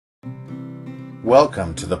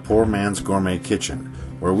Welcome to the Poor Man's Gourmet Kitchen,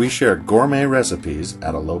 where we share gourmet recipes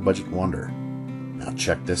at a low-budget wonder. Now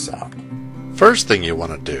check this out. First thing you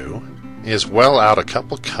want to do is well out a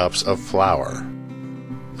couple cups of flour.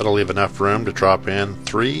 That'll leave enough room to drop in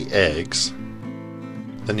 3 eggs.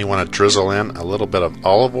 Then you want to drizzle in a little bit of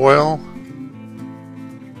olive oil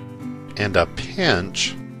and a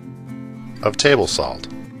pinch of table salt.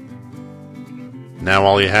 Now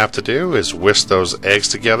all you have to do is whisk those eggs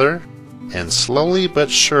together and slowly but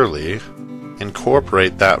surely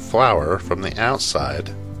incorporate that flour from the outside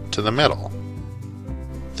to the middle.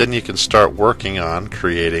 Then you can start working on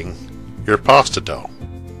creating your pasta dough.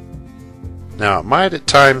 Now it might at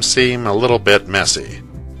times seem a little bit messy,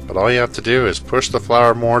 but all you have to do is push the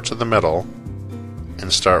flour more to the middle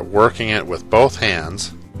and start working it with both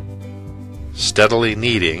hands, steadily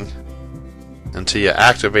kneading until you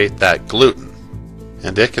activate that gluten.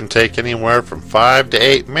 And it can take anywhere from 5 to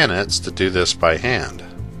 8 minutes to do this by hand.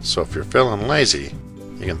 So if you're feeling lazy,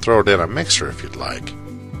 you can throw it in a mixer if you'd like.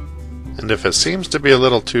 And if it seems to be a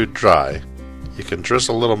little too dry, you can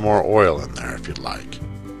drizzle a little more oil in there if you'd like.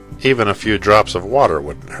 Even a few drops of water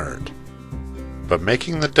wouldn't hurt. But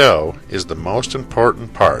making the dough is the most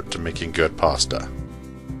important part to making good pasta.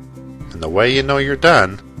 And the way you know you're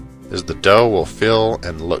done is the dough will feel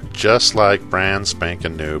and look just like brand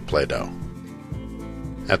spanking new Play-Doh.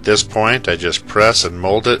 At this point, I just press and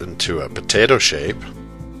mold it into a potato shape.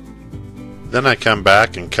 Then I come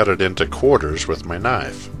back and cut it into quarters with my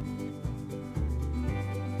knife.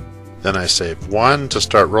 Then I save one to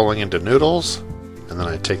start rolling into noodles, and then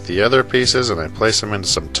I take the other pieces and I place them into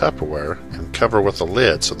some Tupperware and cover with a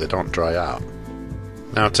lid so they don't dry out.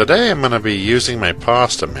 Now today I'm going to be using my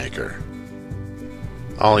pasta maker.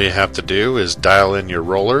 All you have to do is dial in your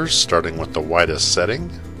rollers, starting with the widest setting.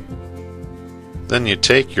 Then you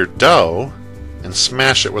take your dough and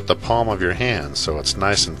smash it with the palm of your hand so it's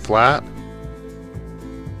nice and flat.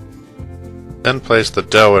 Then place the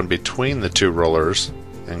dough in between the 2 rollers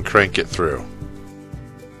and crank it through.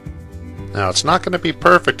 Now it's not going to be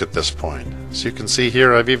perfect at this point. As you can see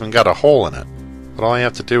here, I've even got a hole in it. But all you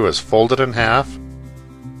have to do is fold it in half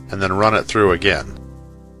and then run it through again.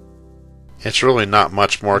 It's really not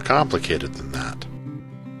much more complicated than that.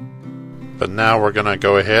 But now we're going to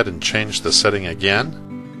go ahead and change the setting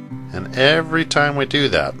again, and every time we do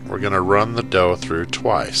that, we're going to run the dough through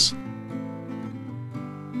twice.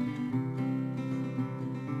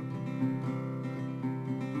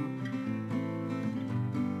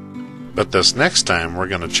 But this next time we're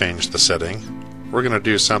going to change the setting. We're going to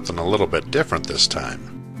do something a little bit different this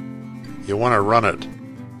time. You want to run it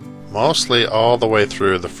mostly all the way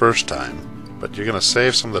through the first time, but you're going to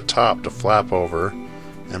save some of the top to flap over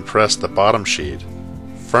and press the bottom sheet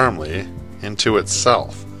firmly into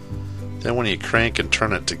itself. Then when you crank and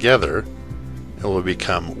turn it together, it will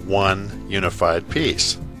become one unified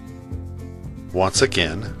piece. Once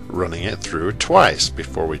again, running it through twice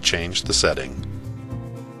before we change the setting.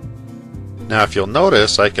 Now if you'll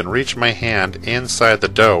notice, I can reach my hand inside the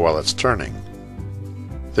dough while it's turning.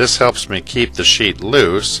 This helps me keep the sheet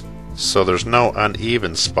loose so there's no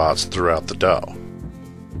uneven spots throughout the dough.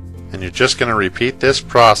 And you're just going to repeat this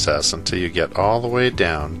process until you get all the way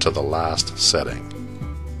down to the last setting.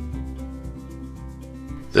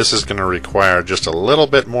 This is going to require just a little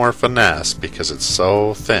bit more finesse because it's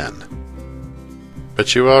so thin.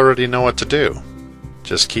 But you already know what to do.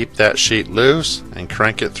 Just keep that sheet loose and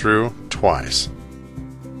crank it through twice.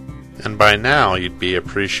 And by now you'd be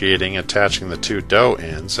appreciating attaching the 2 dough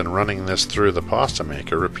ends and running this through the pasta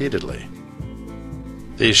maker repeatedly.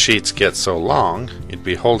 These sheets get so long, you'd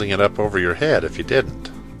be holding it up over your head if you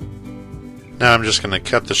didn't. Now I'm just going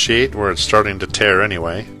to cut the sheet where it's starting to tear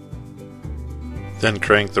anyway. Then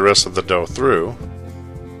crank the rest of the dough through.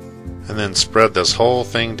 And then spread this whole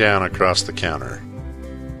thing down across the counter.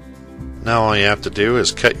 Now all you have to do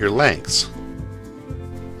is cut your lengths.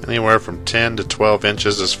 Anywhere from 10 to 12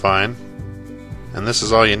 inches is fine. And this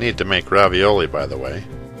is all you need to make ravioli, by the way.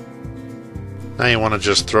 Now you want to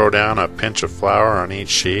just throw down a pinch of flour on each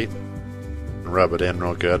sheet and rub it in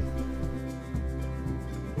real good.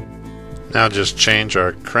 Now just change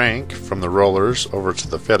our crank from the rollers over to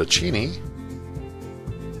the fettuccine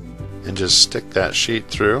and just stick that sheet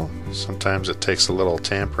through. Sometimes it takes a little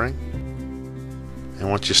tampering. And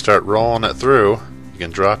once you start rolling it through, you can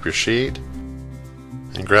drop your sheet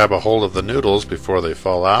and grab a hold of the noodles before they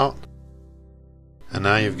fall out. And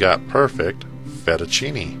now you've got perfect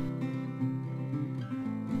fettuccine.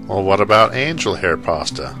 Well, what about angel hair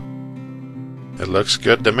pasta? It looks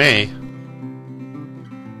good to me.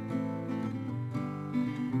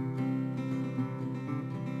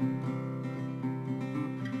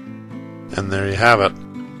 And there you have it.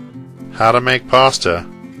 How to make pasta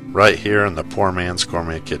right here in the Poor Man's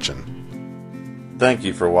Gourmet Kitchen. Thank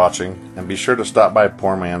you for watching, and be sure to stop by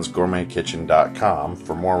PoorMansGourmetKitchen.com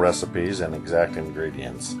for more recipes and exact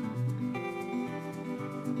ingredients.